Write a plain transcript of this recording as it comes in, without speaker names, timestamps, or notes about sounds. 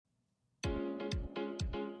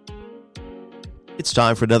It's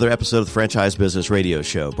time for another episode of the Franchise Business Radio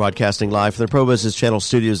Show, broadcasting live from the Pro Business Channel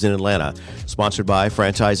studios in Atlanta, sponsored by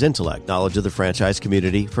Franchise Intellect, knowledge of the franchise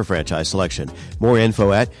community for franchise selection. More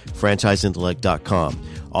info at franchiseintellect.com.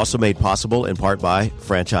 Also made possible in part by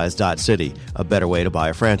franchise.city, a better way to buy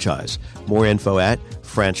a franchise. More info at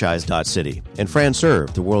franchise.city. And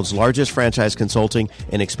FranServe, the world's largest franchise consulting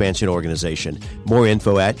and expansion organization. More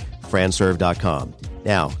info at franserve.com.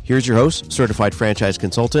 Now, here's your host, certified franchise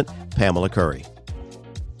consultant, Pamela Curry.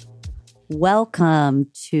 Welcome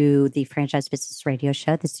to the Franchise Business Radio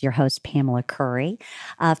Show. This is your host, Pamela Curry.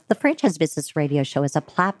 The Franchise Business Radio Show is a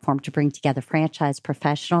platform to bring together franchise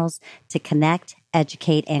professionals to connect,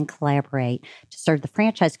 educate, and collaborate to serve the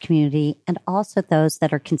franchise community and also those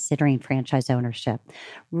that are considering franchise ownership.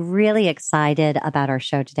 Really excited about our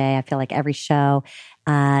show today. I feel like every show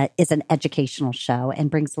is an educational show and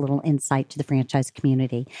brings a little insight to the franchise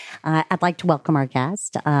community. I'd like to welcome our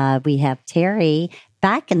guest. We have Terry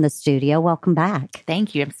back in the studio. Welcome back.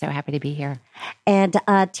 Thank you. I'm so happy to be here. And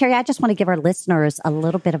Terry, I just want to give our listeners a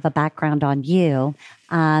little bit of a background on you.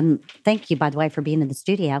 Thank you, by the way, for being in the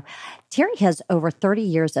studio. Terry has over 30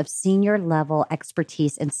 years of senior level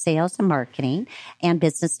expertise in sales and marketing and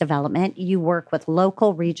business development. You work with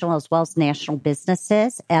local, regional, as well as national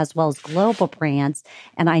businesses, as well as global brands.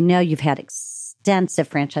 And I know you've had extensive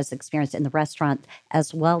franchise experience in the restaurant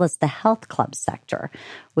as well as the health club sector,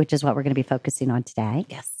 which is what we're going to be focusing on today.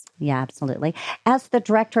 Yes. Yeah, absolutely. As the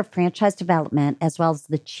Director of Franchise Development, as well as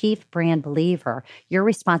the Chief Brand Believer, your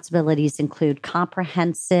responsibilities include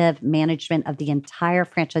comprehensive management of the entire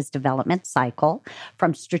franchise development cycle,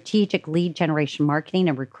 from strategic lead generation marketing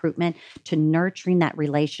and recruitment to nurturing that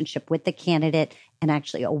relationship with the candidate and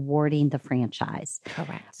actually awarding the franchise.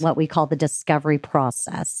 Correct. What we call the discovery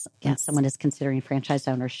process when someone is considering franchise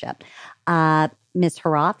ownership. Ms.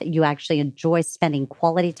 Haraff, you actually enjoy spending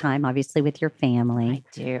quality time, obviously, with your family. I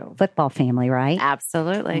do. Football family, right?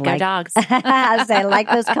 Absolutely. Go Dogs. I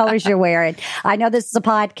like those colors you're wearing. I know this is a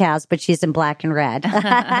podcast, but she's in black and red.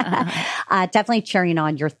 Definitely cheering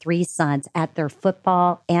on your three sons at their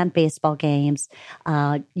football and baseball games.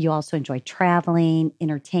 You also enjoy traveling,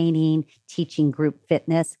 entertaining, teaching group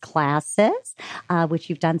fitness classes, which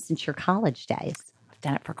you've done since your college days.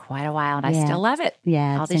 Done it for quite a while, and I still love it.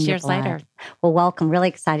 Yeah, all these years later. Well, welcome. Really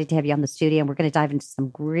excited to have you on the studio, and we're going to dive into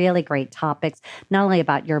some really great topics, not only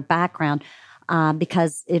about your background,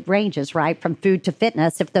 because it ranges, right, from food to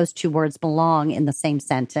fitness, if those two words belong in the same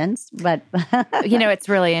sentence. But it's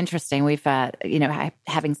really interesting. We've,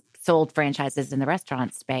 having sold franchises in the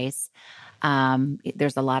restaurant space,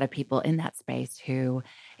 there's a lot of people in that space who.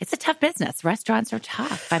 It's a tough business. Restaurants are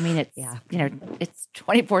tough. I mean, it's, it's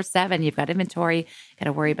 24/7. You've got inventory, got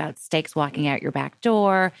to worry about steaks walking out your back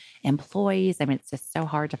door, employees. I mean, it's just so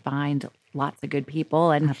hard to find lots of good people.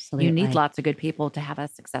 And you need lots of good people to have a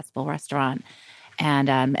successful restaurant.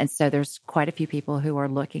 And so there's quite a few people who are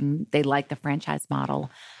looking, they like the franchise model,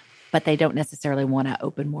 but they don't necessarily want to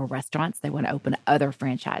open more restaurants. They want to open other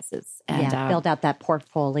franchises. And build out that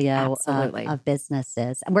portfolio of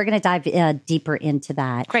businesses. And we're going to dive deeper into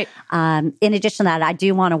that. Great. In addition to that, I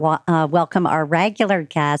do want to welcome our regular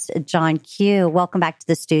guest, John Q. Welcome back to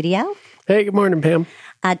the studio. Hey, good morning, Pam.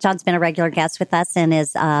 John's been a regular guest with us, and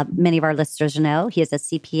as many of our listeners know, he is a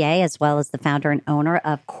CPA as well as the founder and owner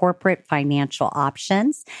of Corporate Financial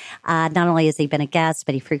Options. Not only has he been a guest,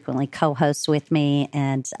 but he frequently co-hosts with me,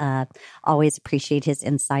 and always appreciate his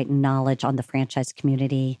insight and knowledge on the franchise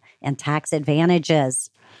community and tax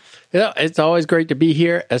advantages. Yeah, it's always great to be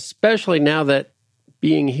here, especially now that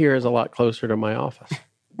being here is a lot closer to my office.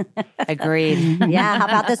 Agreed. Yeah, how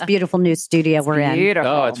about this beautiful new studio we're in? Beautiful.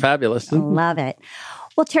 Oh, it's fabulous. Love it.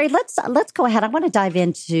 Well, Terry, let's go ahead. I want to dive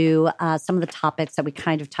into some of the topics that we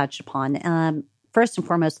kind of touched upon. First and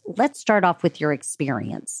foremost, let's start off with your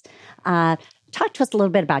experience. Talk to us a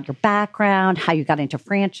little bit about your background, how you got into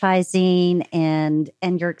franchising,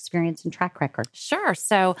 and your experience and track record. Sure.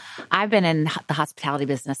 So I've been in the hospitality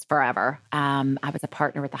business forever. I was a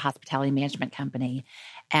partner with the hospitality management company,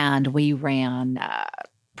 and we ran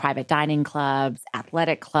private dining clubs,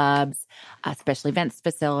 athletic clubs, special events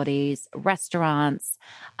facilities, restaurants.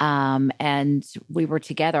 And we were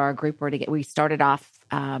together, our group were together. We started off,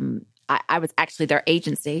 I was actually their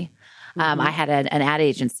agency. I had an ad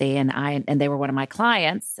agency, and they were one of my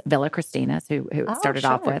clients, Villa Christina's, who started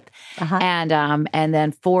off with, and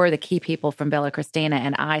then four of the key people from Villa Christina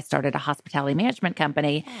and I started a hospitality management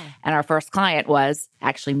company, and our first client was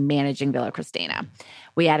actually managing Villa Christina.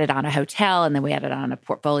 We added on a hotel, and then we added on a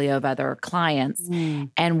portfolio of other clients,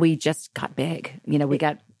 and we just got big. We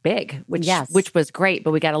got big, which was great,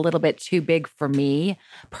 but we got a little bit too big for me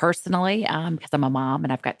personally, because I'm a mom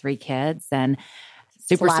and I've got 3 kids, and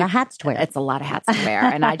It's a lot of hats to wear. It's a lot of hats to wear.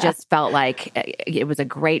 And I just felt like it was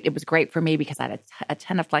great for me because I had a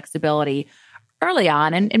ton of flexibility early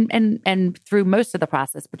on and through most of the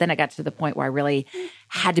process. But then I got to the point where I really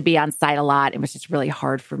had to be on site a lot. It was just really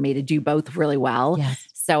hard for me to do both really well. Yes.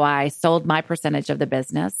 So I sold my percentage of the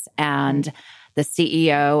business, and the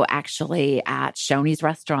CEO actually at Shoney's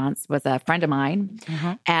Restaurants was a friend of mine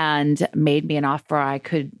and made me an offer I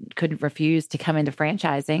couldn't refuse to come into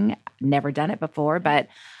franchising. Never done it before, but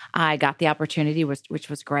I got the opportunity, which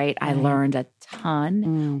was great. I learned a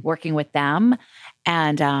ton working with them.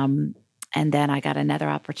 And then I got another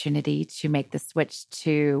opportunity to make the switch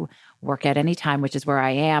to work at any time, which is where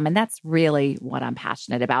I am. And that's really what I'm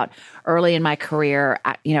passionate about. Early in my career,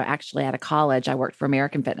 actually out of college, I worked for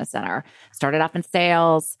American Fitness Center. Started off in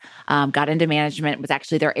sales, got into management, was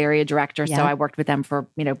actually their area director. So I worked with them for,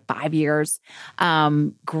 5 years.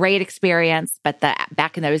 Great experience. But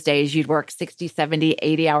back in those days, you'd work 60, 70,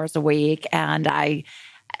 80 hours a week. And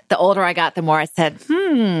the older I got, the more I said,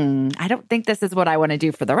 I don't think this is what I want to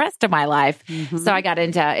do for the rest of my life. So I got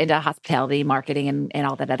into hospitality, marketing, and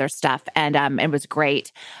all that other stuff. And it was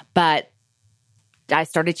great. But I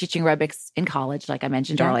started teaching aerobics in college, like I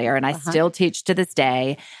mentioned earlier, and I still teach to this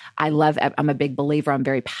day. I'm a big believer. I'm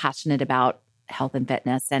very passionate about health and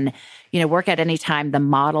fitness, and, work at any time. The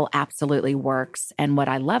model absolutely works. And what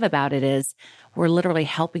I love about it is we're literally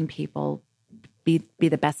helping people be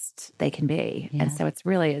the best they can be. Yeah. And so it's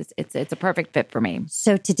a perfect fit for me.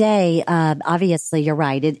 So today, obviously you're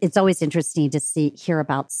right. It's always interesting to hear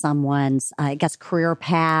about someone's, career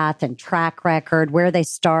path and track record, where they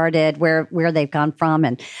started, where they've gone from.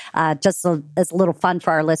 And as a little fun for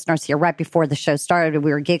our listeners here, right before the show started,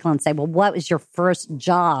 we were giggling and saying, well, what was your first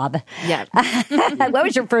job? Yeah. What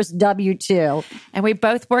was your first W-2? And we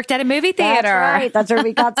both worked at a movie theater. That's right. That's where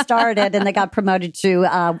we got started. And they got promoted to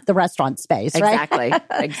the restaurant space, right? Exactly.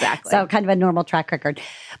 So kind of a normal track record.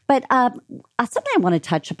 But something I want to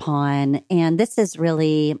touch upon, and this is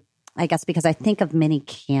really, I guess, because I think of many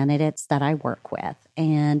candidates that I work with.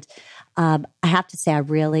 And I have to say, I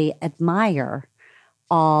really admire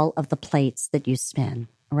all of the plates that you spin,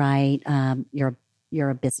 right? You're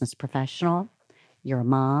a business professional. You're a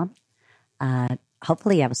mom.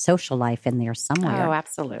 Hopefully you have a social life in there somewhere. Oh,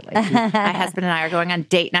 absolutely. My husband and I are going on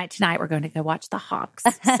date night tonight. We're going to go watch the Hawks.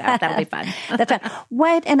 So that'll be fun. That's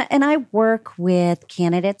right. And I work with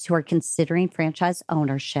candidates who are considering franchise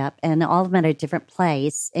ownership, and all of them at a different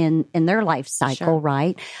place in their life cycle,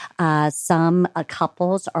 right? Some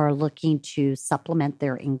couples are looking to supplement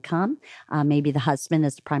their income. Maybe the husband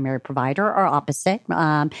is the primary provider or opposite.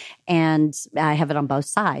 And I have it on both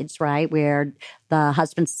sides, right? Where the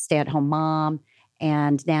husband's a stay-at-home mom,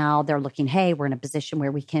 and now they're looking, hey, we're in a position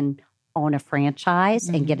where we can own a franchise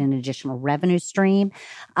and get an additional revenue stream,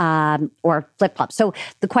 or flip-flop. So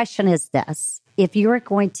the question is this: if you're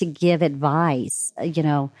going to give advice,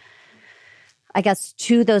 I guess,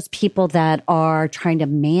 to those people that are trying to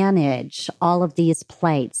manage all of these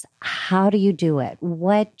plates, how do you do it?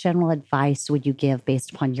 What general advice would you give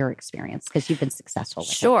based upon your experience? Because you've been successful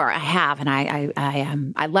with it. Sure, I have. And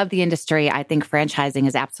I love the industry. I think franchising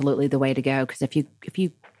is absolutely the way to go. Because if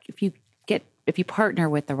you partner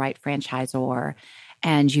with the right franchisor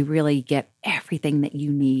and you really get everything that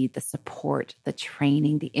you need, the support, the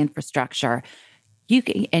training, the infrastructure,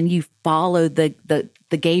 you follow the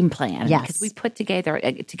game plan. Yes. Because we put together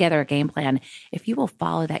a game plan. If you will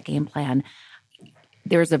follow that game plan,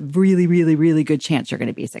 there's a really, really, really good chance you're going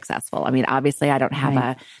to be successful. I mean, obviously, I don't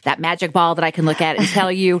have that magic ball that I can look at and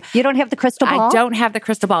tell you. You don't have the crystal ball? I don't have the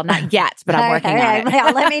crystal ball, not yet, but I'm working on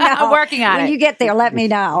it. Let me know. I'm working on it. When you get there, let me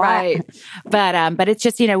know. Right. But it's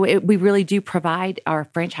just, we really do provide our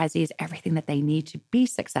franchisees everything that they need to be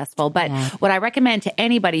successful. But what I recommend to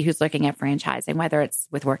anybody who's looking at franchising, whether it's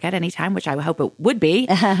with Work at Any Time, which I hope it would be,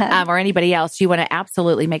 or anybody else, you want to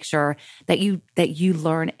absolutely make sure that you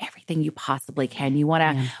learn everything you possibly can. You want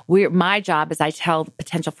to, my job, as I tell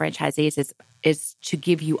potential franchisees, is to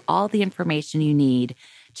give you all the information you need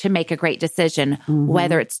to make a great decision,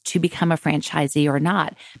 whether it's to become a franchisee or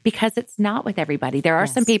not, because it's not with everybody. There are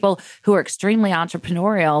some people who are extremely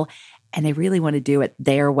entrepreneurial and they really want to do it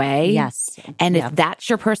their way. Yes. And if that's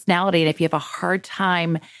your personality, and if you have a hard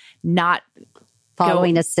time not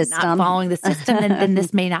following the system, then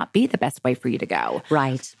this may not be the best way for you to go.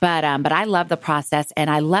 Right. But I love the process, and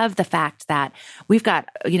I love the fact that we've got,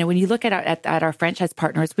 when you look at our franchise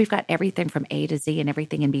partners, we've got everything from A to Z and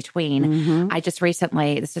everything in between. I just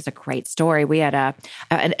recently, this is a great story. We had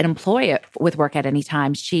an employee with Work at Any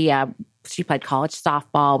Time. She She played college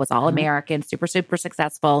softball, was all American, super, super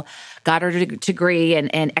successful, got her degree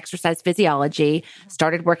in exercise physiology,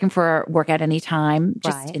 started working for Work at Any Time,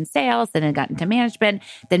 just in sales, and then got into management,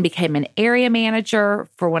 then became an area manager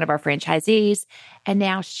for one of our franchisees. And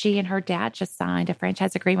now she and her dad just signed a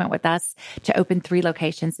franchise agreement with us to open 3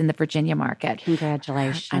 locations in the Virginia market.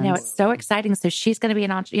 Congratulations. I know, it's so exciting. So she's going to be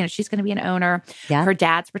she's going to be an owner. Yeah. Her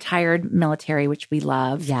dad's retired military, which we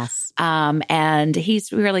love. Yes. And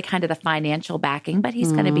he's really kind of the financial backing, but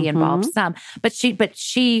he's going to be involved some. But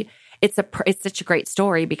it's such a great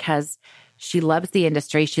story because she loves the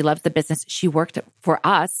industry. She loves the business. She worked for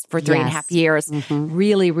us for 3.5 years.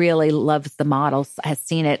 Really, really loves the model. Has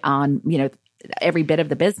seen it on, every bit of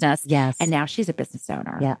the business. Yes. And now she's a business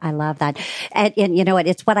owner. Yeah, I love that. And you know what?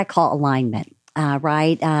 It's what I call alignment.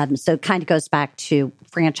 Right. So it kind of goes back to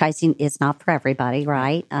franchising is not for everybody,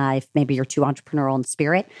 right? If maybe you're too entrepreneurial in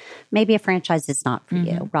spirit, maybe a franchise is not for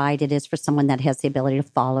you, right? It is for someone that has the ability to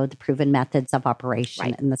follow the proven methods of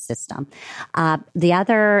operation in the system. The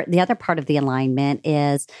other part of the alignment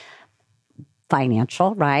is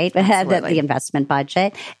financial, right? The investment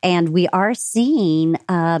budget. And we are seeing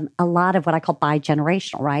a lot of what I call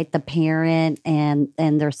bi-generational, right? The parent and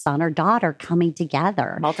their son or daughter coming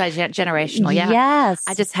together. Multi-generational, yeah. Yes.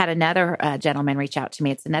 I just had another gentleman reach out to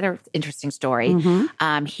me. It's another interesting story.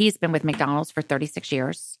 He's been with McDonald's for 36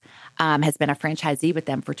 years, has been a franchisee with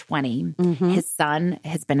them for 20. His son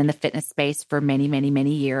has been in the fitness space for many, many,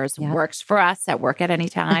 many years, works for us at Work at Any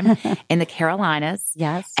Time in the Carolinas.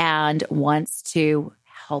 Yes. And wants to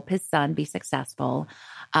help his son be successful,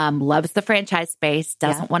 loves the franchise space,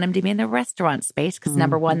 doesn't want him to be in the restaurant space because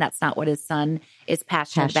number one, that's not what his son is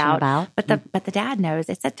passionate about. But the dad knows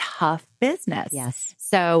it's a tough business. Yes.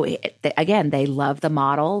 So again, they love the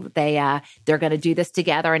model. They're going to do this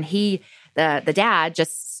together. And the dad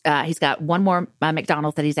just he's got one more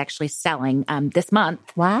McDonald's that he's actually selling this month.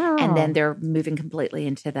 Wow. And then they're moving completely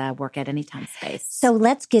into the Work at Any Time space. So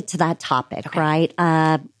let's get to that topic, right?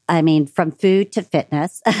 I mean, from food to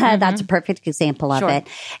fitness, that's a perfect example of it.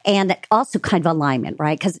 And also kind of alignment,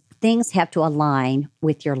 right? Because things have to align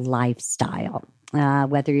with your lifestyle.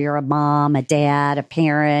 Whether you're a mom, a dad, a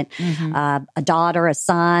parent, a daughter, a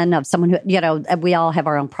son of someone who, we all have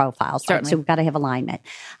our own profiles, right? So we've got to have alignment.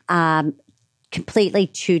 Completely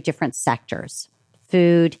two different sectors,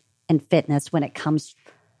 food and fitness, when it comes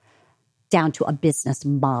down to a business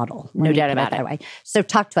model. No doubt about it. So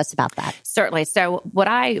talk to us about that. Certainly. So when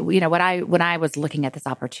I was looking at this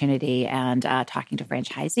opportunity and talking to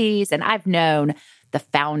franchisees, and I've known the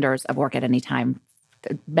founders of Work at Any Time.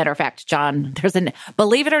 Matter of fact,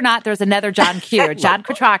 believe it or not, there's another John Q. John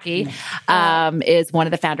Quattrocchi is one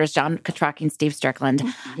of the founders, John Quattrocchi and Steve Strickland.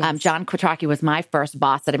 Yes. John Quattrocchi was my first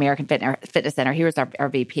boss at American Fitness Center. He was our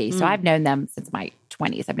VP. So I've known them since my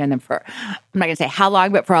 20s. I've known them for, I'm not going to say how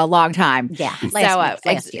long, but for a long time. Yeah.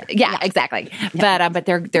 Last year. Yeah, exactly. Yeah. But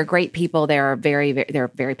they're great people. They're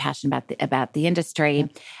very passionate about the industry.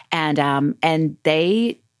 And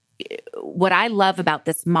they, what I love about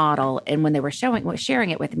this model, and when they were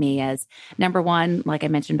sharing it with me, is number one, like I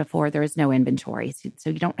mentioned before, there is no inventory,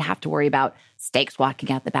 so you don't have to worry about steaks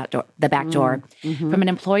walking out the back door. From an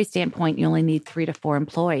employee standpoint, you only need 3 to 4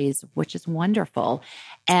 employees, which is wonderful.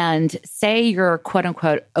 And say your quote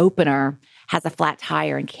unquote opener has a flat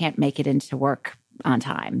tire and can't make it into work on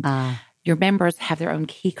time. Your members have their own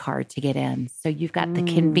key card to get in. So you've got the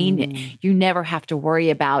convenient. You never have to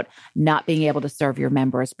worry about not being able to serve your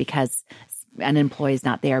members because an employee is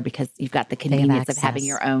not there, because you've got the convenience of having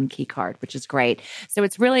your own key card, which is great. So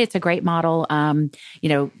it's a great model.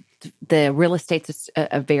 The real estate's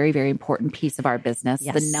a very, very important piece of our business.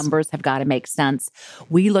 Yes. The numbers have got to make sense.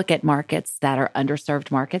 We look at markets that are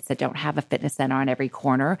underserved markets that don't have a fitness center on every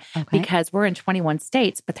corner, because we're in 21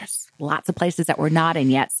 states, but there's lots of places that we're not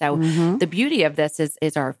in yet. So the beauty of this is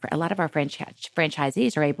a lot of our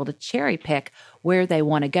franchisees are able to cherry pick where they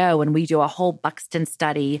want to go. And we do a whole Buxton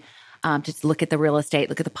study to look at the real estate,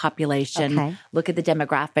 look at the population, look at the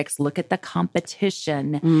demographics, look at the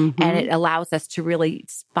competition. And it allows us to really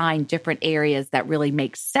find different areas that really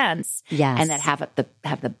make sense and that have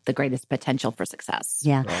the greatest potential for success.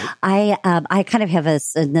 Yeah. Right. I kind of have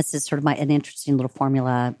and this is sort of an interesting little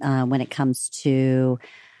formula when it comes to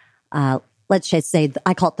let's just say,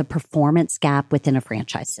 I call it the performance gap within a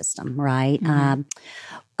franchise system, right?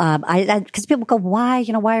 Because people go, why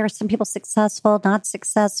are some people successful, not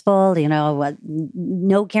successful?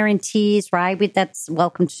 No guarantees, right? That's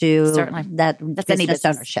welcome to Certainly. That's business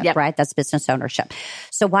ownership, yep. right? That's business ownership.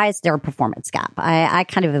 So why is there a performance gap? I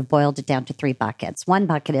kind of have boiled it down to 3 buckets. One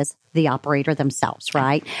bucket is the operator themselves,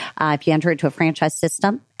 right? If you enter into a franchise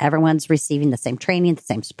system, everyone's receiving the same training, the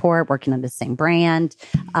same support, working on the same brand.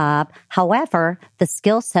 However, the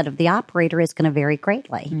skill set of the operator is going to vary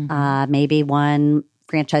greatly. Mm-hmm. Maybe one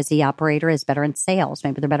franchisee operator is better in sales.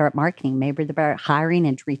 Maybe they're better at marketing. Maybe they're better at hiring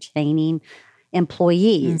and retaining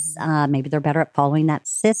employees. Mm-hmm. Maybe they're better at following that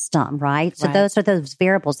system, right? So those are those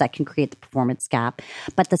variables that can create the performance gap.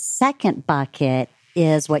 But the second bucket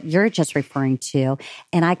is what you're just referring to,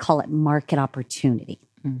 and I call it market opportunity.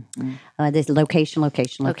 Mm-hmm. This location.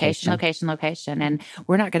 And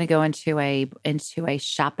we're not going to go into a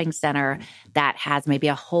shopping center that has maybe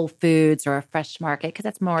a Whole Foods or a Fresh Market, because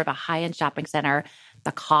that's more of a high-end shopping center.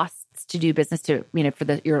 The costs to do business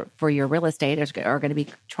for your real estate are going to be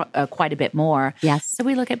quite a bit more. Yes. So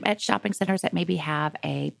we look at shopping centers that maybe have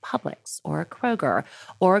a Publix or a Kroger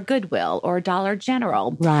or a Goodwill or a Dollar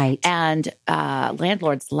General. Right. And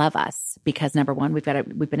landlords love us because, number one, we've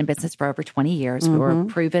been in business for over 20 years. Mm-hmm. We're a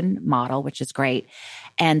proven model, which is great.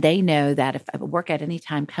 And they know that if a work at any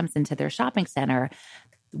time comes into their shopping center,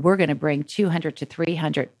 we're going to bring 200 to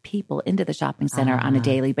 300 people into the shopping center on a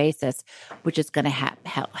daily basis, which is going to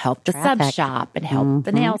help the sub shop and help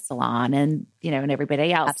the nail salon and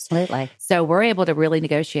everybody else. Absolutely. So we're able to really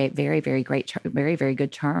negotiate very, very great, very, very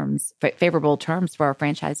good terms, favorable terms for our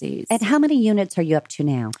franchisees. And how many units are you up to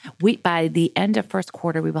now? By the end of first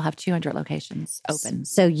quarter, we will have 200 locations open.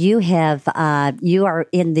 So you are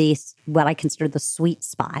in what I consider the sweet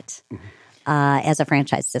spot. As a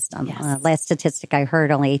franchise system. Yes. Last statistic I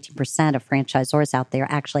heard, only 18% of franchisors out there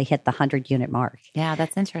actually hit the 100-unit mark. Yeah,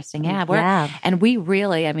 that's interesting. Yeah, and we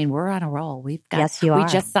really, we're on a roll. Yes, you are. We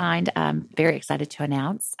just signed. Very excited to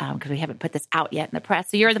announce because we haven't put this out yet in the press.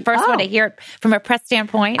 So you're the first one to hear it from a press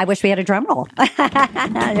standpoint. I wish we had a drum roll.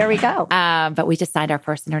 There we go. But we just signed our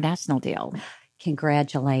first international deal.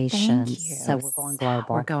 Congratulations. Thank you. So we're going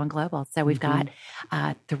global. We're going global. So we've got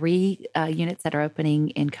 3 units that are opening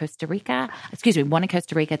in Costa Rica. Excuse me, 1 in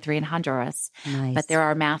Costa Rica, 3 in Honduras. Nice. But they're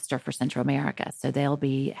our master for Central America. So they'll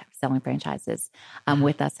be selling franchises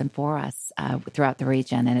with us and for us throughout the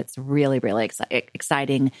region. And it's really, really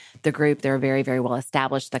exciting. The group, they're very, very well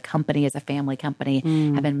established. The company is a family company,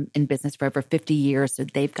 have been in business for over 50 years. So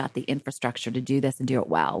they've got the infrastructure to do this and do it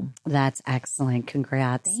well. That's excellent.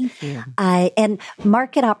 Congrats. Thank you. And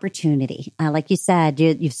market opportunity, like you said,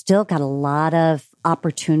 you've still got a lot of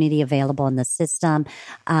opportunity available in the system.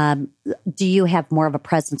 Do you have more of a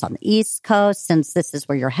presence on the East Coast since this is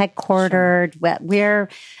where you're headquartered? Sure.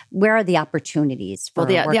 Where are the opportunities for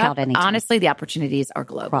Workout Anytime? Honestly, the opportunities are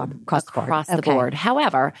global across the board.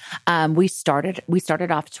 However, we started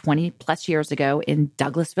off 20 plus years ago in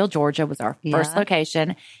Douglasville, Georgia was our first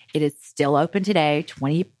location. It is still open today,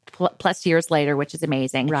 20 plus years later, which is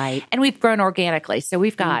amazing. Right. And we've grown organically. So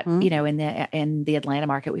we've got, in the Atlanta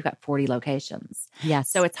market, we've got 40 locations. Yes.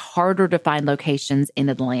 So it's harder to find locations in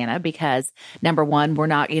Atlanta because, number one, we're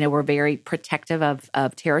not, we're very protective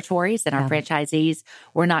of territories and our franchisees.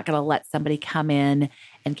 We're not going to let somebody come in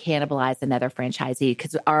and cannibalize another franchisee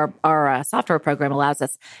because our software program allows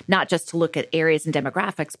us not just to look at areas and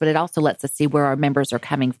demographics, but it also lets us see where our members are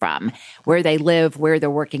coming from, where they live, where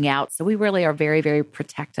they're working out. So we really are very, very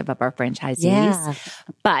protective of our franchisees. Yeah.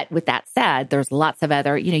 But with that said, there's lots of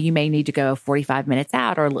other, you may need to go 45 minutes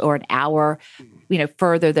out or an hour,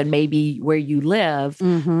 further than maybe where you live.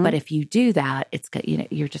 Mm-hmm. But if you do that, it's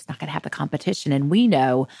you're just not going to have the competition. And we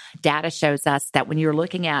know data shows us that when you're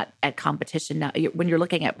looking at competition, when you're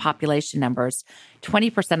looking at population numbers,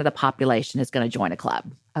 20% of the population is going to join a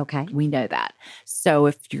club. Okay. We know that. So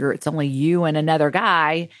if it's only you and another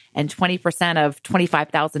guy and 20% of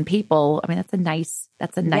 25,000 people, that's a nice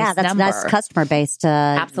number. Yeah, that's a nice customer base to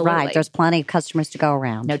Absolutely. Right. There's plenty of customers to go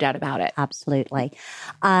around. No doubt about it. Absolutely.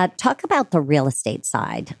 Talk about the real estate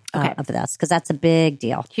side of this, because that's a big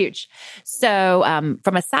deal. Huge. So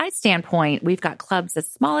from a size standpoint, we've got clubs as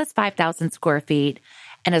small as 5,000 square feet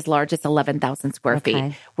and as large as 11,000 square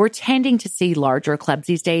feet. We're tending to see larger clubs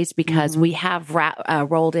these days because we have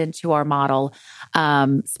rolled into our model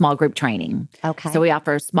small group training. Okay. So we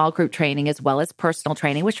offer small group training as well as personal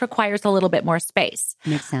training, which requires a little bit more space.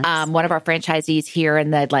 Makes sense. One of our franchisees here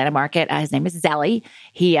in the Atlanta market, his name is Zelly.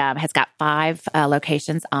 He has got 5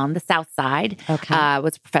 locations on the south side. Okay.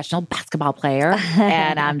 Was a professional basketball player,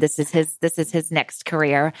 and this is his next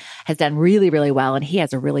career. Has done really, really well, and he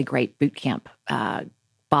has a really great boot camp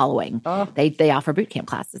following. They offer boot camp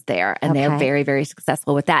classes there, and they're very, very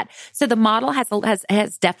successful with that. So the model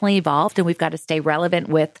has definitely evolved, and we've got to stay relevant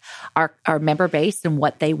with our member base and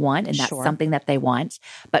what they want, and that's something that they want.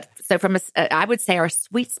 But so I would say our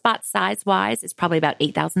sweet spot size wise is probably about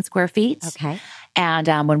 8,000 square feet. Okay. And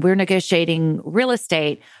when we're negotiating real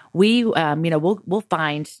estate, we'll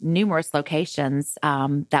find numerous locations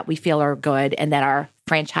that we feel are good and that our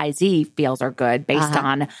franchisee feels are good based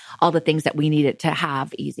on all the things that we need it to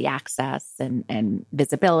have: easy access and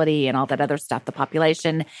visibility and all that other stuff, the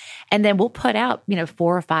population. And then we'll put out,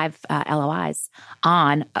 4 or 5 LOIs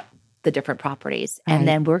on the different properties. Right. And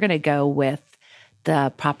then we're going to go with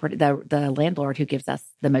the property, the landlord who gives us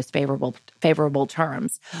the most favorable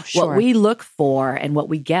terms. Sure. What we look for and what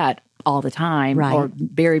we get all the time, or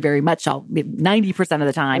very, very much 90% of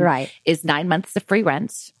the time, is 9 months of free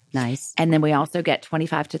rent. Nice. And then we also get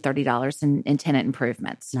 $25 to $30 in tenant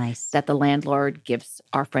improvements. Nice. That the landlord gives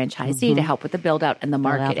our franchisee to help with the build out and the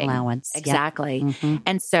marketing. Allowance. Exactly. Yep.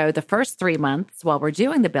 And so the first 3 months while we're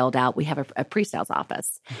doing the build out, we have a pre-sales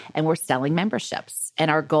office and we're selling memberships.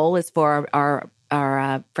 And our goal is for our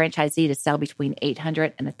franchisee to sell between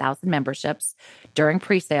 800 and 1,000 memberships during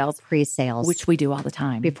pre-sales, which we do all the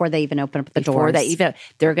time. Before they even open up the doors.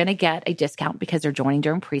 They're going to get a discount because they're joining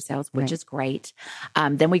during pre-sales, which is great.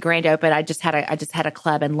 Then we grand open. I just had a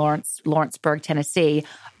club in Lawrenceburg, Tennessee,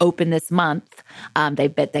 open this month.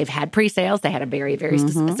 They've had pre-sales. They had a very, very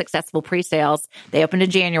successful pre-sales. They opened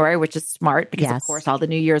in January, which is smart because of course all the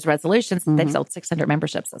New Year's resolutions. They've sold 600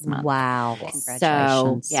 memberships this month. Wow!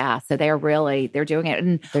 Congratulations. So they're doing it,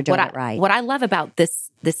 and they're doing it right. What I love about this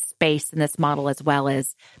space and this model as well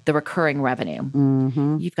is the recurring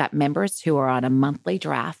revenue. You've got members who are on a monthly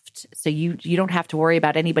draft, so you don't have to worry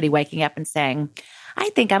about anybody waking up and saying, I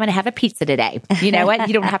think I'm going to have a pizza today. You know what?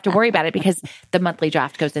 You don't have to worry about it because the monthly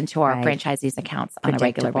draft goes into our franchisees' accounts on a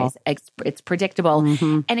regular basis. It's predictable,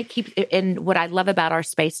 and it keeps. And what I love about our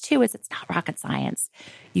space too is it's not rocket science.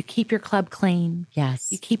 You keep your club clean.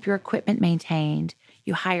 Yes. You keep your equipment maintained.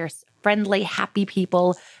 You hire friendly, happy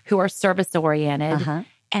people who are service oriented,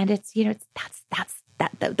 and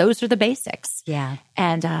those are the basics. Yeah.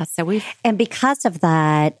 And and because of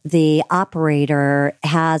that, the operator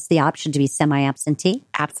has the option to be semi-absentee.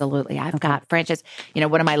 Absolutely. I've got franchise,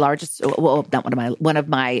 one of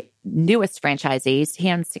my newest franchisees, he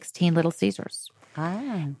owns 16 Little Caesars.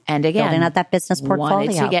 And again, building out that business portfolio.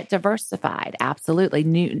 Wanted to get diversified.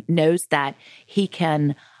 Absolutely. Knows that he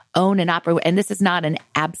can own and operate. And this is not an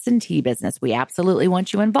absentee business. We absolutely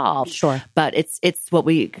want you involved. Sure. But it's what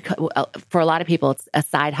for a lot of people, it's a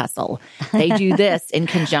side hustle. They do this in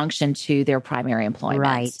conjunction to their primary employment.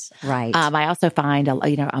 Right. I also find,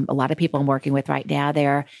 a lot of people I'm working with right now,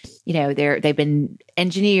 they've been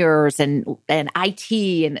engineers and IT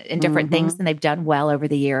and different things, and they've done well over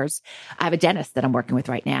the years. I have a dentist that I'm working with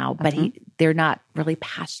right now, but they're not really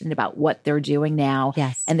passionate about what they're doing now.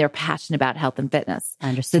 Yes. And they're passionate about health and fitness. I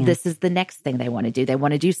understand. So this is the next thing they want to do. They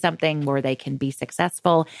want to do something where they can be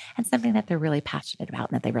successful and something that they're really passionate about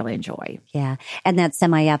and that they really enjoy. Yeah. And that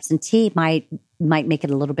semi-absentee might make it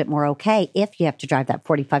a little bit more okay if you have to drive that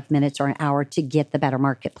 45 minutes or an hour to get the better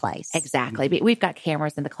marketplace. Exactly. We've got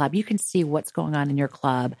cameras in the club. You can see what's going on in your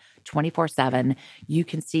club 24/7. You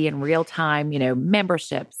can see in real time,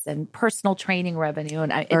 memberships and personal training revenue.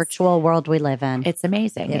 And virtual world we live in. It's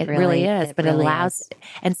amazing. It really is. But it allows,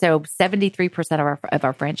 and so 73% of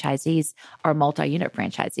our franchisees are multi-unit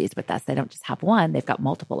franchisees with us. They don't just have one; they've got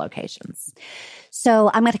multiple locations.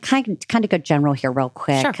 So I'm going to kind of go general here real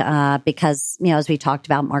quick, because as we talked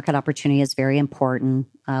about, market opportunity is very important.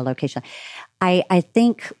 Location, I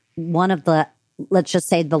think one of the, let's just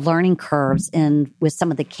say, the learning curves with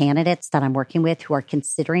some of the candidates that I'm working with who are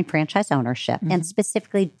considering franchise ownership and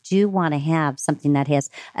specifically do want to have something that has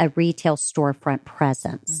a retail storefront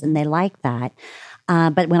presence, and they like that.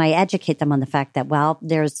 But when I educate them on the fact that,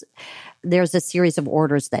 there's a series of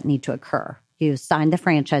orders that need to occur. You sign the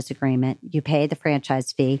franchise agreement, you pay the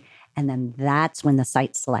franchise fee, and then that's when the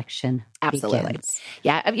site selection begins.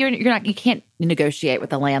 Yeah, you can't negotiate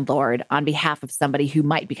with a landlord on behalf of somebody who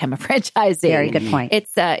might become a franchisee. Very good point.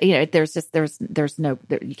 It's there's no,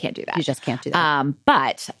 you can't do that. You just can't do that.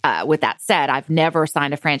 But with that said, I've never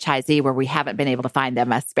signed a franchisee where we haven't been able to find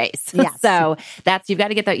them a space. Yes. So you've got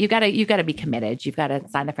to get that. You've got to be committed. You've got to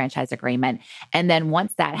sign the franchise agreement, and then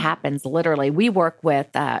once that happens, literally, we work with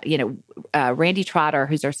Randy Trotter,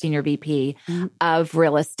 who's our senior VP of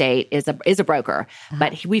real estate, is a broker,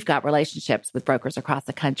 but we've got relationships with brokers across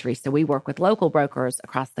the country. So we work with local brokers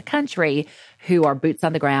across the country who are boots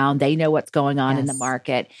on the ground. They know what's going on in the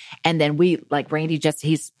market. And then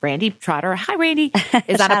he's Randy Trotter. Hi, Randy.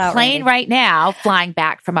 Is on a plane right now flying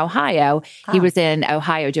back from Ohio. He was in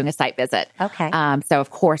Ohio doing a site visit. Okay. So of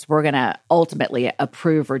course we're going to ultimately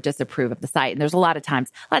approve or disapprove of the site. And there's a lot of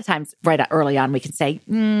times right early on, we can say,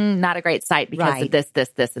 not a great site because of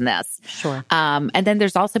this, and this. Sure. And then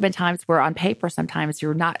there's also been times where on paper, sometimes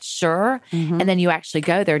you're not sure. And then you actually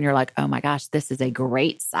go there and you're like, oh my gosh, this is a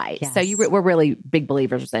great site. Yes. So we're really big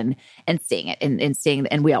believers in seeing it and seeing,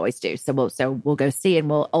 and we always do. So we'll go see and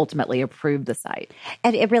we'll ultimately approve the site.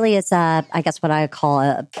 And it really is, I guess, what I call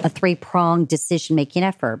a three-pronged decision-making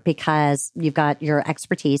effort, because you've got your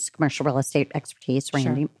expertise, commercial real estate expertise,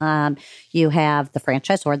 Randy. Sure. You have the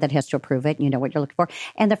franchisor that has to approve it. You know what you're looking for.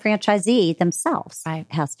 And the franchisee themselves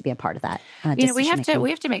has to be a part of that. We have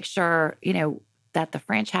to make sure, that the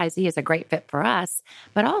franchisee is a great fit for us,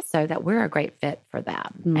 but also that we're a great fit for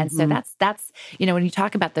them. And so that's when you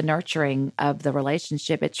talk about the nurturing of the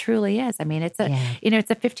relationship, it truly is. I mean, it's a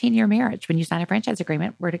 15-year marriage. When you sign a franchise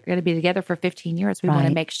agreement, we're going to be together for 15 years. We want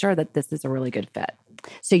to make sure that this is a really good fit.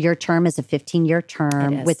 So your term is a 15-year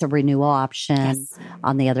term with a renewal option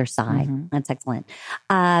on the other side. That's excellent.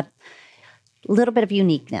 Little bit of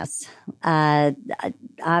uniqueness.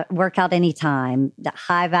 Workout anytime.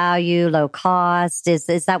 High value, low cost. Is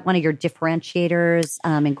that one of your differentiators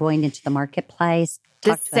in going into the marketplace?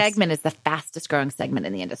 This segment is the fastest growing segment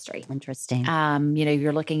in the industry. Interesting.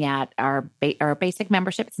 You're looking at our basic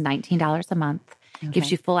membership. It's $19 a month. Okay.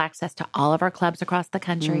 Gives you full access to all of our clubs across the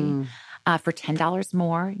country. For $10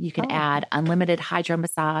 more, you can add unlimited hydro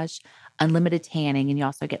massage, unlimited tanning, and you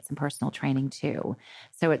also get some personal training too.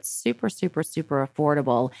 So it's super, super, super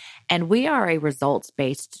affordable. And we are a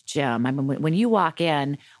results-based gym. I mean, when you walk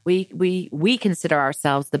in, we consider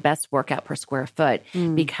ourselves the best workout per square foot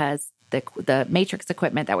because the Matrix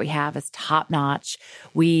equipment that we have is top-notch.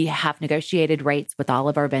 We have negotiated rates with all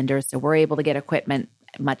of our vendors, so we're able to get equipment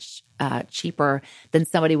much cheaper than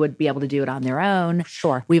somebody would be able to do it on their own.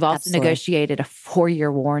 Sure. We've also negotiated a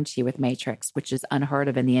 4-year warranty with Matrix, which is unheard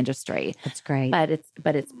of in the industry. That's great. But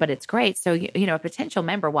it's great. So a potential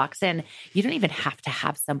member walks in, you don't even have to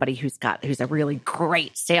have somebody who's a really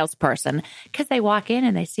great salesperson, because they walk in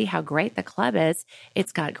and they see how great the club is.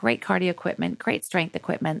 It's got great cardio equipment, great strength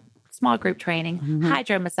equipment, small group training,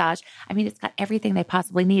 hydro massage. I mean, it's got everything they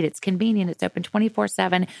possibly need. It's convenient. It's open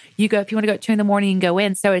 24/7. You go, if you want to go at 2 a.m, you can go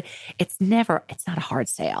in. So it's not a hard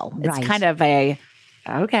sale. It's kind of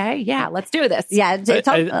let's do this. Yeah.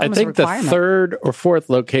 I think the third or fourth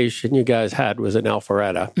location you guys had was in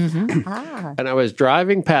Alpharetta. And I was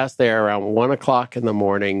driving past there around 1:00 in the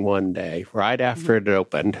morning one day, right after it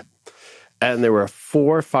opened. And there were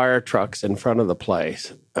 4 fire trucks in front of the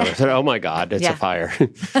place. And I said, oh my God, it's a fire.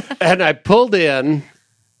 And I pulled in,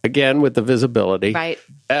 again, with the visibility. Right.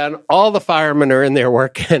 And all the firemen are in there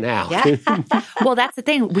working out. Yeah. Well, that's the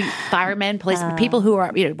thing. Firemen, policemen, people who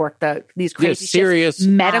are work these crazy serious shifts,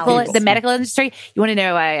 the medical industry. You want to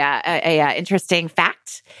know a interesting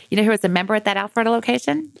fact? You know who was a member at that Alpharetta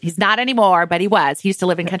location? He's not anymore, but he was. He used to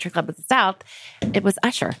live in Country Club of the South. It was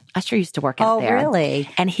Usher. Usher used to work out there. Oh, really?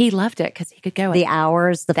 And he loved it because he could go the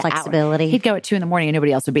hours, the flexibility. He'd go at 2 a.m. and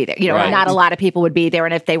nobody else would be there. Not a lot of people would be there,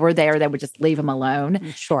 and if they were there, they would just leave him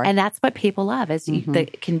alone. Sure. And that's what people love is the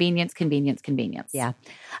convenience. Yeah.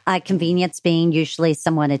 Convenience being usually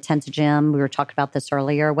someone attends a gym. We were talking about this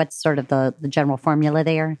earlier. What's sort of the general formula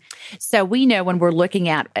there? So we know when we're looking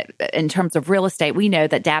at, in terms of real estate, we know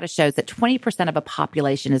that data shows that 20% of a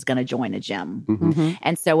population is going to join a gym.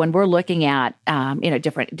 And so when we're looking at,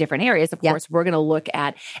 different areas, of course, we're going to look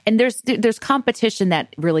at, and there's competition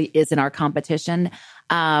that really isn't our competition.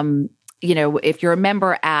 If you're a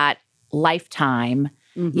member at Lifetime,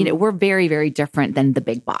 we're very, very different than the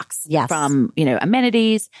big box from,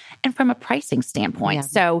 amenities and from a pricing standpoint. Yeah.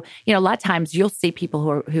 So, a lot of times you'll see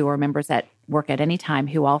people who are members at Work at Anytime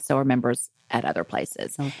who also are members at other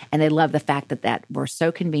places. Oh. And they love the fact that we're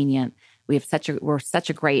so convenient. We're such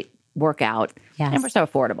a great workout and we're so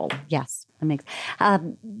affordable. Yes. That makes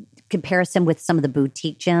comparison with some of the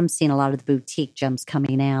boutique gyms, seeing a lot of the boutique gyms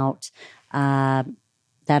coming out,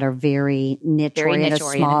 that are very niche oriented,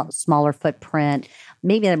 smaller footprint.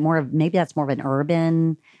 Maybe that's more of an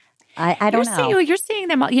urban. I don't know. You're seeing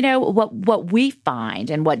them. What we find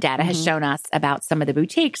and what data has shown us about some of the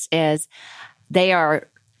boutiques is they're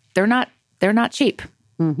not cheap.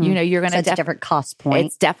 You're going to it's a different cost point.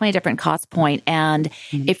 It's definitely a different cost point. And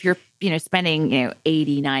if you're spending,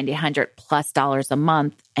 $80, $90, $100+ a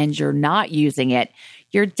month and you're not using it,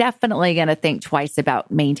 you're definitely going to think twice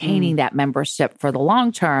about maintaining that membership for the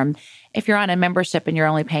long term. If you're on a membership and you're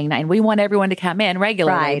only paying $9, we want everyone to come in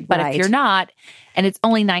regularly. Right, but right. if you're not, and it's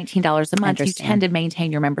only $19 a month, you tend to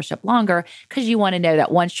maintain your membership longer because you want to know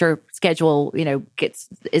that once your schedule,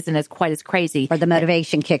 isn't quite as crazy, or the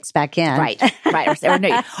motivation kicks back in. Right.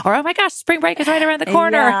 Or oh my gosh, spring break is right around the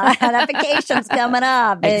corner. Yeah, that vacation's coming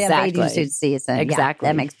up. Exactly. Bathing suit season. Exactly.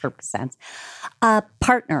 Yeah, that makes perfect sense.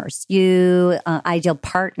 Partners, ideal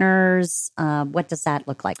partners. What does that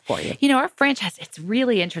look like for you? Our franchise, it's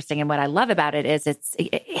really interesting. And what I love about it is it's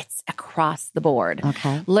across the board.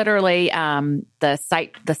 Okay. Literally, the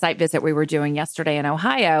site visit we were doing yesterday in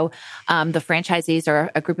Ohio, the franchisees are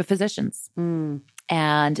a group of physicians.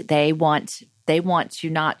 And they want to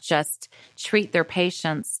not just treat their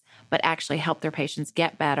patients, but actually help their patients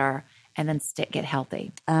get better and then get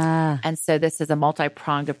healthy. And so this is a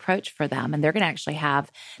multi-pronged approach for them. And they're going to actually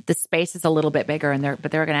have, the space is a little bit bigger,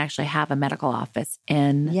 but they're going to actually have a medical office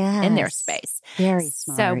in their space. Very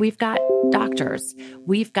smart. So we've got doctors,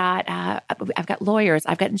 I've got lawyers,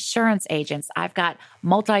 I've got insurance agents, I've got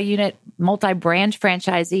multi-unit, multi-brand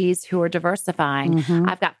franchisees who are diversifying.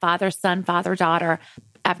 I've got father, son, father, daughter.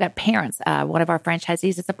 I've got parents. One of our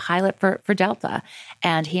franchisees is a pilot for Delta,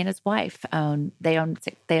 and he and his wife own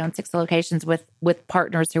 6 locations with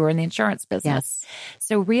partners who are in the insurance business. Yes.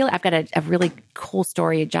 So really, I've got a really cool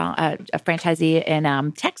story. A franchisee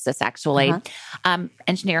in Texas, actually,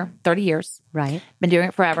 engineer, 30 years, right, been doing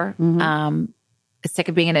it forever. Sick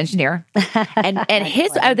of being an engineer, and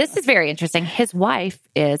his this is very interesting. His wife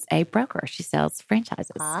is a broker. She sells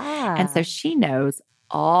franchises, and so she knows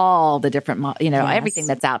all the different, everything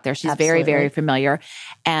that's out there. She's very, very familiar.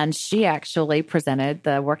 And she actually presented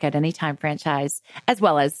the Work at Anytime franchise, as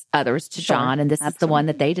well as others, to John. And this is the one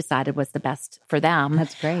that they decided was the best for them.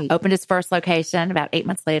 That's great. Opened his first location about 8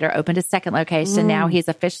 months later, opened his second location. Now he's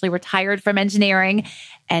officially retired from engineering,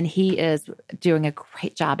 and he is doing a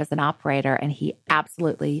great job as an operator, and he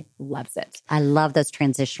absolutely loves it. I love those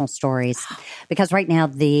transitional stories because right now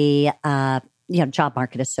the job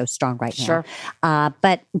market is so strong right now. Sure.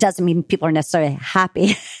 But doesn't mean people are necessarily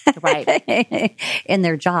happy right in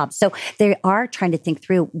their jobs. So they are trying to think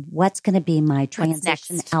through what's going to be my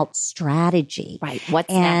transition out strategy. Right. What's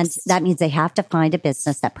and next? That means they have to find a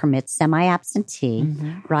business that permits semi-absentee,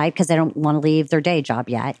 right? Because they don't want to leave their day job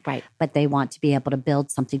yet. Right. But they want to be able to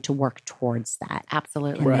build something to work towards that.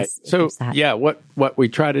 Absolutely. Right. So, what we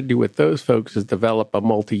try to do with those folks is develop a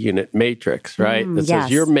multi-unit matrix, right? That says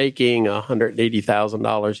you're making $180,000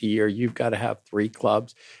 a year. You've got to have 3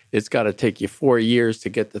 clubs. It's got to take you 4 years to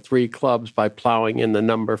get the 3 clubs by plowing in the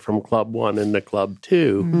number from club 1 into club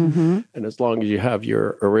 2. And as long as you have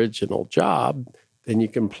your original job, then you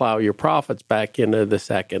can plow your profits back into the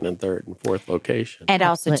second and third and fourth location. And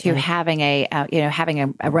also, too, having a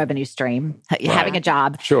revenue stream, having a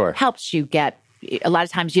job, helps you get. A lot of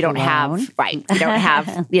times you don't have maybe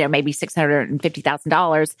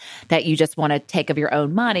 $650,000 that you just want to take of your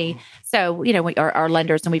own money. So, our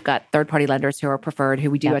lenders, and we've got third-party lenders who are preferred, who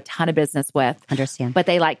we do a ton of business with. Understand. But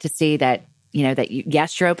they like to see that,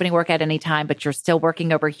 yes, you're opening Work at Anytime, but you're still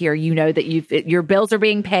working over here. That your bills are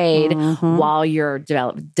being paid while you're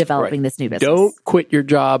developing this new business. Don't quit your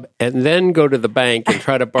job and then go to the bank and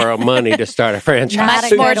try to borrow money to start a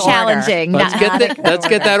franchise. Much more challenging. Let's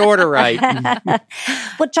get that order right.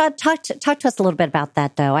 Well, John, talk to us a little bit about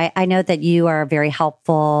that, though. I know that you are very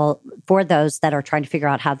helpful for those that are trying to figure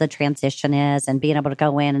out how the transition is and being able to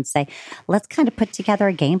go in and say, let's kind of put together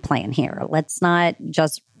a game plan here. Let's not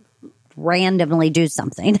just randomly do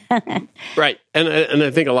something. Right. And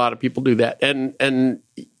I think a lot of people do that. And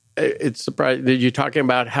it's surprising that you're talking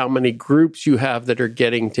about how many groups you have that are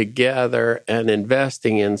getting together and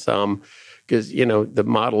investing in some, because, the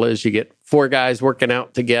model is you get 4 guys working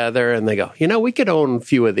out together and they go, we could own a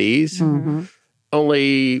few of these.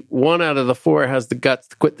 Only 1 out of the 4 has the guts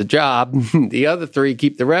to quit the job. The other 3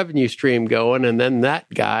 keep the revenue stream going. And then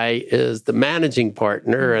that guy is the managing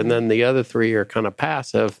partner. And then the other 3 are kind of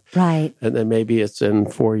passive. Right. And then maybe it's in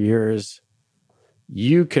 4 years,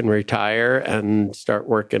 you can retire and start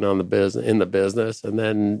working on the business. And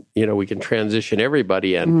then, we can transition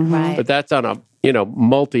everybody in. Right. But that's on a,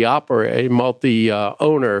 multi-owner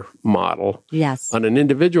model. Yes. On an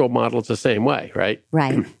individual model, it's the same way, right?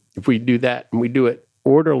 Right. If we do that and we do it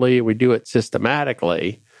orderly, we do it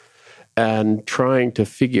systematically, and trying to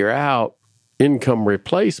figure out income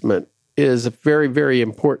replacement is a very, very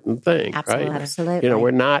important thing, Absolutely. right? Absolutely.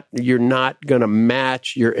 You're not going to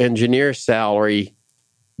match your engineer salary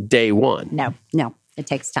day one. No, it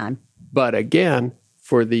takes time. But again,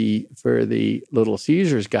 for the Little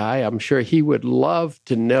Caesars guy. I'm sure he would love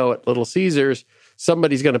to know at Little Caesars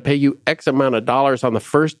somebody's going to pay you X amount of dollars on the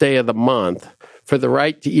first day of the month for the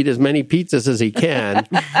right to eat as many pizzas as he can,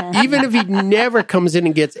 even if he never comes in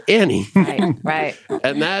and gets any. Right.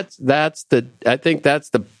 And I think that's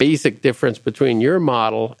the basic difference between your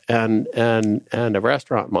model and a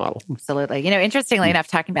restaurant model. Absolutely. Interestingly enough,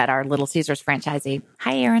 talking about our Little Caesars franchisee.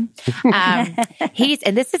 Hi, Aaron.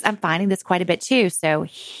 I'm finding this quite a bit too. So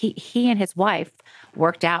he and his wife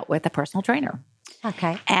worked out with a personal trainer.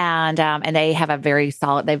 Okay. And they have a very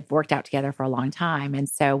solid, they've worked out together for a long time. And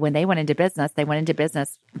so when they went into business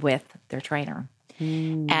with their trainer.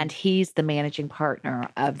 And he's the managing partner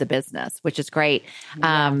of the business, which is great.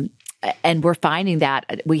 Yeah. And we're finding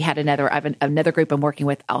that we had another group I'm working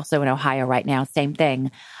with also in Ohio right now. Same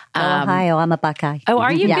thing. Ohio, I'm a Buckeye. Oh,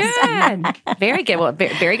 are you? Yes. Good? Very good. Well,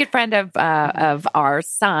 very good friend of our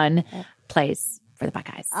son plays for the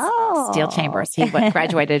Buckeyes. Oh. Steel Chambers. He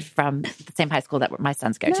graduated from the same high school that my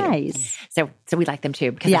sons go to. Nice. So we like them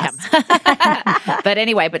too because of him. But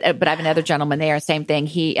anyway, but I have another gentleman there. Same thing.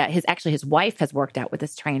 His wife has worked out with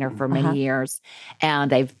this trainer for many years,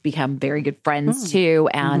 and they've become very good friends too.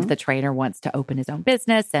 And the trainer wants to open his own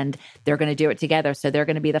business, and they're going to do it together. So they're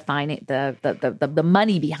going to be the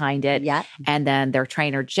money behind it. Yeah. And then their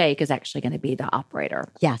trainer Jake is actually going to be the operator.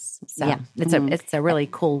 Yes. So it's a really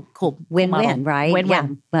cool win-win, model. right?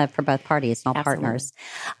 Win-win. Yeah, for both parties and all Absolutely. partners.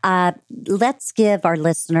 Let's give our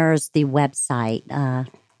listeners the website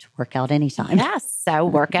to work out anytime. Yes. So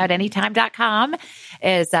workoutanytime.com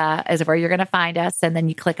is where you're going to find us. And then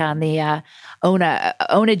you click on the own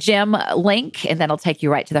a gym link, and then it'll take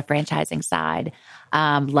you right to the franchising side.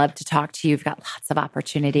 Love to talk to you. You've got lots of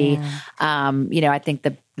opportunity. Yeah. I think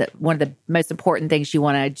one of the most important things you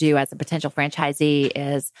want to do as a potential franchisee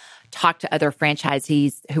is talk to other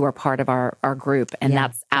franchisees who are part of our group. And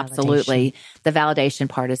that's absolutely the validation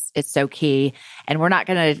part is so key. And we're not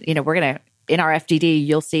going to, we're going to, in our FDD,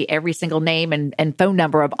 you'll see every single name and phone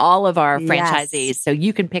number of all of our franchisees. Yes. So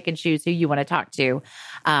you can pick and choose who you want to talk to.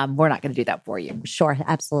 We're not going to do that for you. Sure,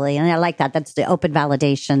 absolutely. And I like that. That's the open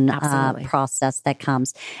validation process that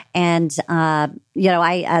comes. And,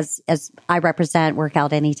 as I represent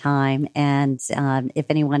Workout Anytime, and if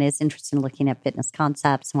anyone is interested in looking at fitness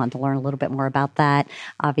concepts and want to learn a little bit more about that,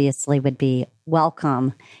 obviously would be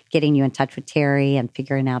welcome getting you in touch with Terry and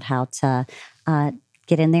figuring out how to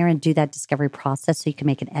get in there and do that discovery process so you can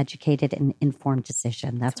make an educated and informed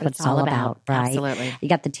decision. That's what it's all about, right? Absolutely. You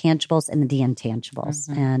got the tangibles and the intangibles,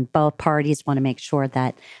 and both parties want to make sure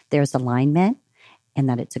that there's alignment and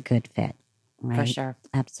that it's a good fit. Right? For sure.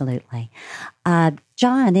 Absolutely.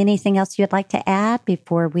 John, anything else you'd like to add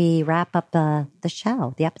before we wrap up the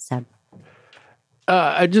show, the episode?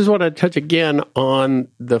 I just want to touch again on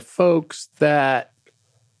the folks that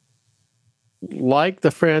like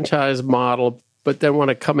the franchise model but then want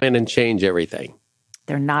to come in and change everything.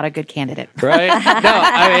 They're not a good candidate. Right? No,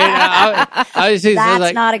 I see.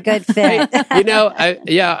 That's not a good fit.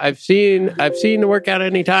 I've seen the Workout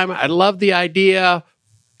Anytime. I love the idea,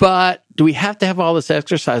 but do we have to have all this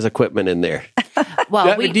exercise equipment in there?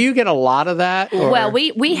 Well, do you get a lot of that? Or? Well,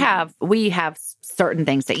 we have certain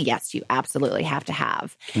things that, yes, you absolutely have to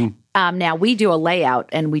have. Now, we do a layout,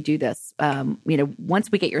 and we do this.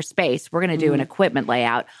 Once we get your space, we're going to do an equipment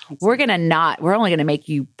layout. We're only going to make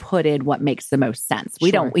you put in what makes the most sense.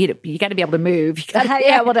 You got to be able to move. You got to be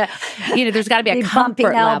able to, there's got to be a comfort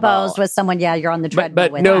bumping elbows level. with someone. Yeah, you're on the treadmill.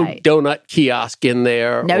 But no donut kiosk in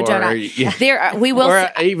there. No donut. We will, or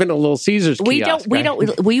even a Little Caesars kiosk.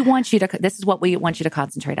 We want you to, this is what we want you to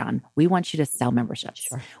concentrate on. We want you to sell memberships.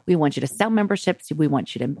 Sure. We want you to sell memberships. We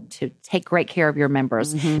want you to take great care of your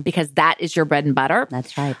members because that is your bread and butter.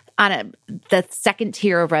 That's right. The second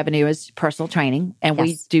tier of revenue is personal training, and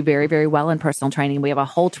we do very, very well in personal training. We have a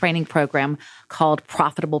whole training program called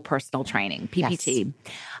Profitable Personal Training, PPT,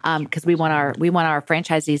 because we want our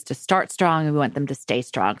franchisees to start strong and we want them to stay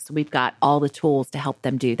strong. So we've got all the tools to help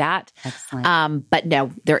them do that. Excellent. But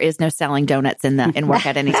no, there is no selling donuts in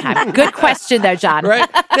Workout Anytime. Good question, though, John. Right?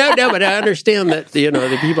 No, but I understand that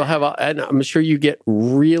the people have, and I'm sure you get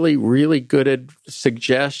really, really good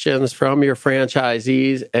suggestions from your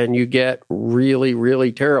franchisees, and you get really,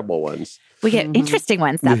 really terrible ones. We get interesting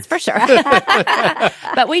ones, that's for sure.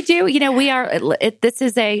 But we do, we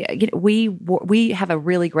have a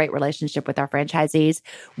really great relationship with our franchisees.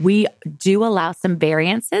 We do allow some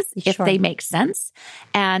variances if they make sense.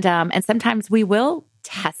 And sometimes we will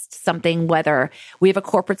test something, whether we have a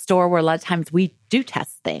corporate store where a lot of times we do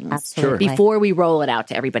test things before we roll it out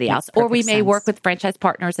to everybody else. Or we may work with franchise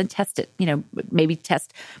partners and test it, maybe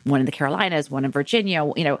test one in the Carolinas, one in Virginia,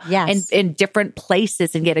 and in different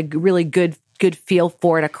places and get a really good feel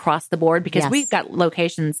for it across the board, because we've got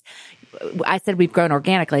locations. I said we've grown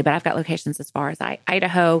organically, but I've got locations as far as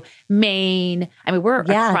Idaho, Maine. I mean, we're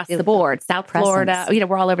across the board. South Florida.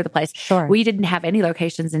 We're all over the place. Sure. We didn't have any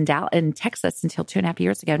locations in Texas until 2.5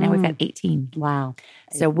 years ago. Now we've got 18. Wow.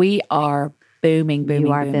 So we are booming.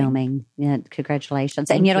 You are booming. Yeah,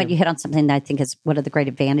 congratulations. And you know what? You hit on something that I think is one of the great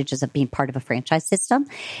advantages of being part of a franchise system,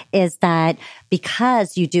 is that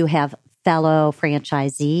because you do have fellow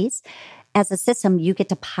franchisees, as a system, you get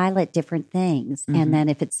to pilot different things. Mm-hmm. And then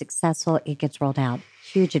if it's successful, it gets rolled out.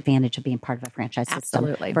 Huge advantage of being part of a franchise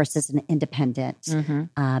system versus an independent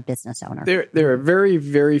business owner. There are very,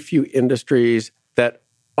 very few industries that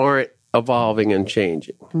aren't evolving and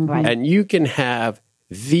changing. Mm-hmm. Right. And you can have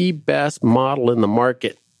the best model in the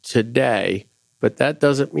market today, but that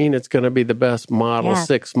doesn't mean it's going to be the best model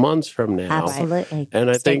 6 months from now. Absolutely. And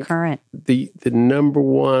I think current. The number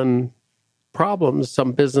one problems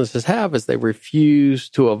some businesses have is they refuse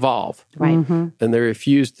to evolve. Right. Mm-hmm. And they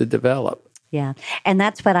refuse to develop. Yeah. And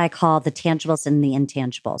that's what I call the tangibles and the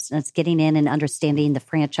intangibles. And it's getting in and understanding the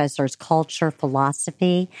franchisor's culture,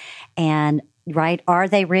 philosophy, and are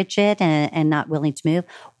they rigid and not willing to move?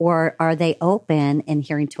 Or are they open and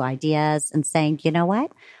hearing to ideas and saying, you know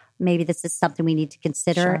what, maybe this is something we need to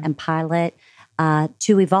consider and pilot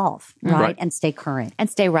to evolve, right? And stay current. And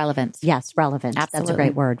stay relevant. Yes, relevant. Absolutely. That's a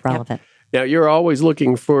great word, relevant. Yep. Now, you're always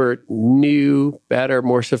looking for new, better,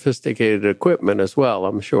 more sophisticated equipment as well,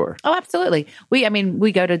 I'm sure. Oh, absolutely. We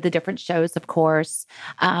go to the different shows, of course.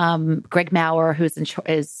 Greg Maurer, who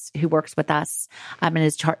works with us and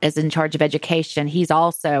is in charge of education. He's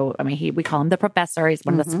also, we call him the professor. He's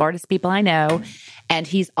one of the smartest people I know. And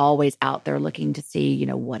he's always out there looking to see,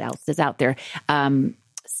 what else is out there.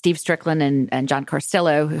 Steve Strickland and John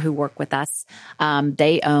Carcillo, who work with us,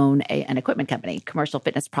 they own an equipment company, Commercial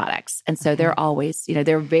Fitness Products. And so they're always,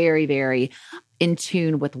 they're very, very in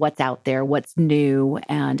tune with what's out there, what's new.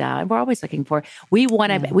 And we're always looking for, we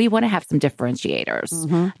want to have some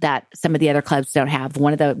differentiators that some of the other clubs don't have.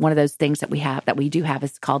 One of those things that we do have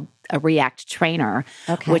is called a React Trainer,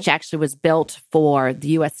 which actually was built for the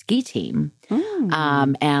U.S. ski team.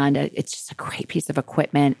 And it's just a great piece of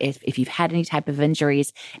equipment. If you've had any type of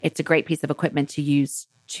injuries, it's a great piece of equipment to use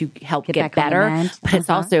to help get better. But it's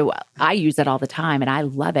also, I use it all the time and I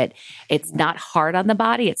love it. It's not hard on the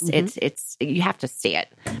body. It's you have to see it.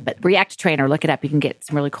 But React Trainer, look it up. You can get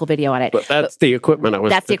some really cool video on it. But that's the equipment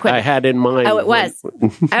I had in mind. Oh, it was.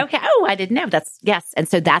 Okay. Oh, I didn't know. Yes. And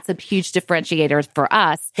so that's a huge differentiator for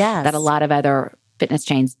us that a lot of other fitness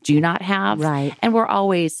chains do not have. Right. And we're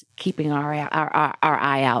always keeping our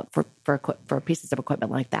eye out for pieces of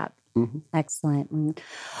equipment like that. Mm-hmm. Excellent.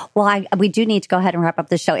 Well, we do need to go ahead and wrap up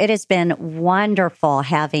the show. It has been wonderful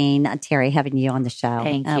having you on the show.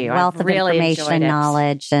 Thank you. Wealth of information,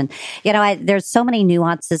 knowledge, and there's so many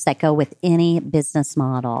nuances that go with any business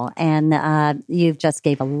model, and you've just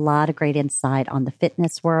gave a lot of great insight on the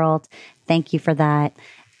fitness world. Thank you for that.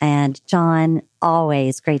 And John,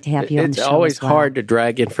 always great to have you on the show. It's always hard to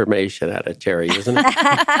drag information out of Terry, isn't it?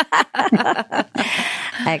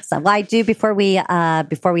 Excellent. Well, I do, before we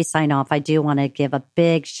sign off, I do want to give a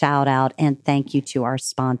big shout out and thank you to our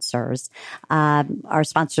sponsors. Our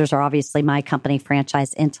sponsors are obviously my company,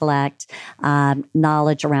 Franchise Intellect,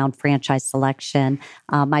 knowledge around franchise selection,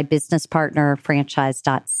 my business partner,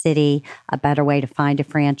 Franchise.City, a better way to find a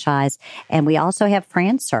franchise. And we also have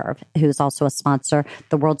FranServe, who's also a sponsor,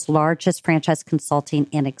 the world's largest franchise consulting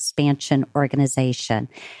and expansion organization.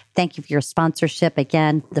 Thank you for your sponsorship.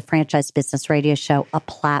 Again, the Franchise Business Radio Show, a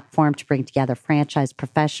platform to bring together franchise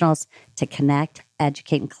professionals to connect,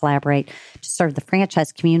 educate, and collaborate to serve the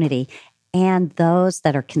franchise community and those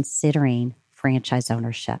that are considering franchise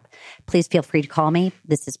ownership. Please feel free to call me.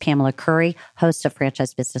 This is Pamela Curry, host of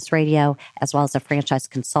Franchise Business Radio, as well as a franchise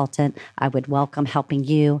consultant. I would welcome helping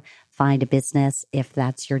you find a business if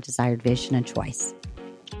that's your desired vision and choice.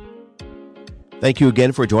 Thank you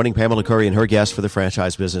again for joining Pamela Curry and her guests for the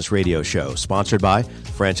Franchise Business Radio Show, sponsored by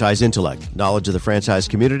Franchise Intellect, knowledge of the franchise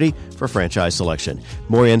community for franchise selection.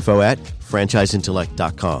 More info at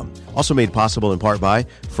franchiseintellect.com. Also made possible in part by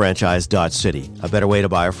Franchise.City, a better way to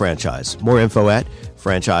buy a franchise. More info at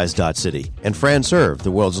Franchise.City. And FranServe, the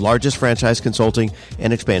world's largest franchise consulting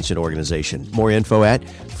and expansion organization. More info at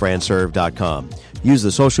franserve.com. Use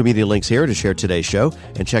the social media links here to share today's show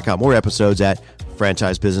and check out more episodes at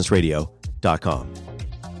franchisebusinessradio.com.